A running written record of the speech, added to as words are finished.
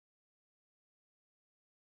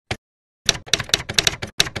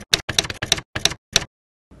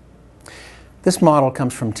This model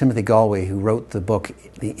comes from Timothy Gallwey, who wrote the book,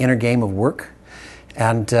 The Inner Game of Work.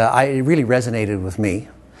 And it really resonated with me.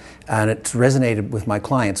 And it's resonated with my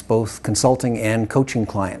clients, both consulting and coaching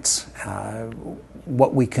clients.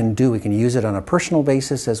 What we can do, we can use it on a personal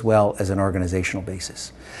basis as well as an organizational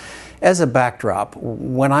basis. As a backdrop,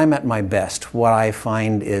 when I'm at my best, what I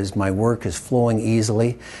find is my work is flowing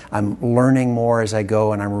easily. I'm learning more as I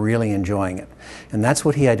go, and I'm really enjoying it. And that's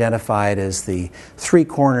what he identified as the 3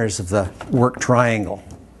 corners of the work triangle.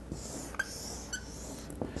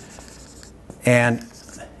 And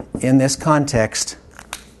in this context,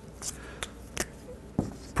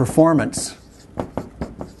 performance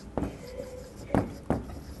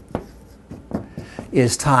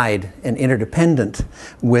is tied and interdependent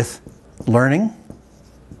with learning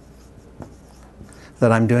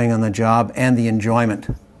that I'm doing on the job and the enjoyment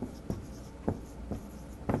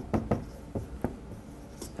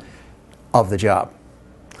of the job.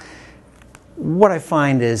 What I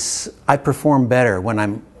find is I perform better when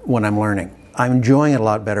I'm learning. I'm enjoying it a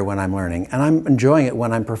lot better when I'm learning, and I'm enjoying it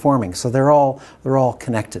when I'm performing. So they're all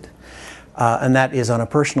connected. And that is on a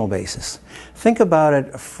personal basis. Think about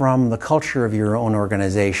it from the culture of your own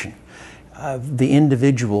organization. The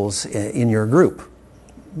individuals in your group,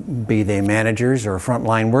 be they managers or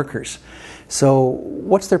frontline workers. So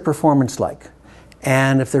what's their performance like?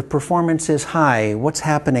 And if their performance is high, what's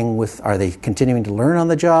happening with, are they continuing to learn on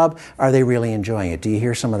the job? Are they really enjoying it? Do you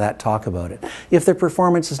hear some of that talk about it? If their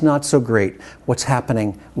performance is not so great, what's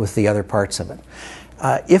happening with the other parts of it?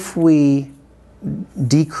 If we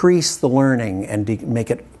decrease the learning and make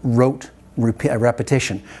it rote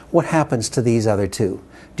repetition, what happens to these other 2?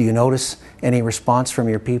 Do you notice any response from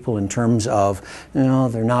your people in terms of,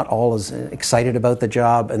 they're not all as excited about the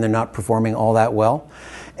job and they're not performing all that well?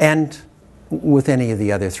 And with any of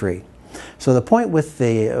the other 3. So the point with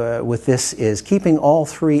this is keeping all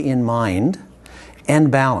 3 in mind and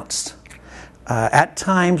balanced. At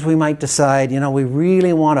times we might decide, we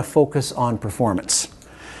really want to focus on performance.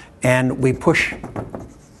 And we push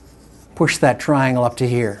that triangle up to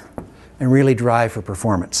here and really drive for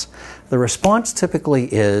performance. The response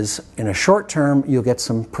typically is, in a short term, you'll get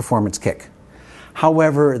some performance kick.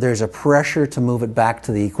 However, there's a pressure to move it back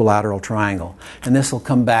to the equilateral triangle, and this will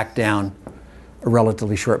come back down a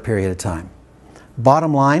relatively short period of time.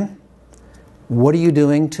 Bottom line, what are you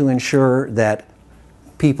doing to ensure that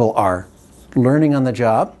people are learning on the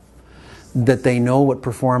job, that they know what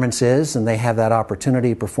performance is and they have that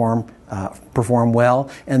opportunity to perform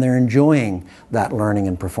well, and they're enjoying that learning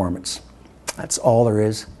and performance? That's all there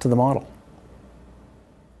is to the model.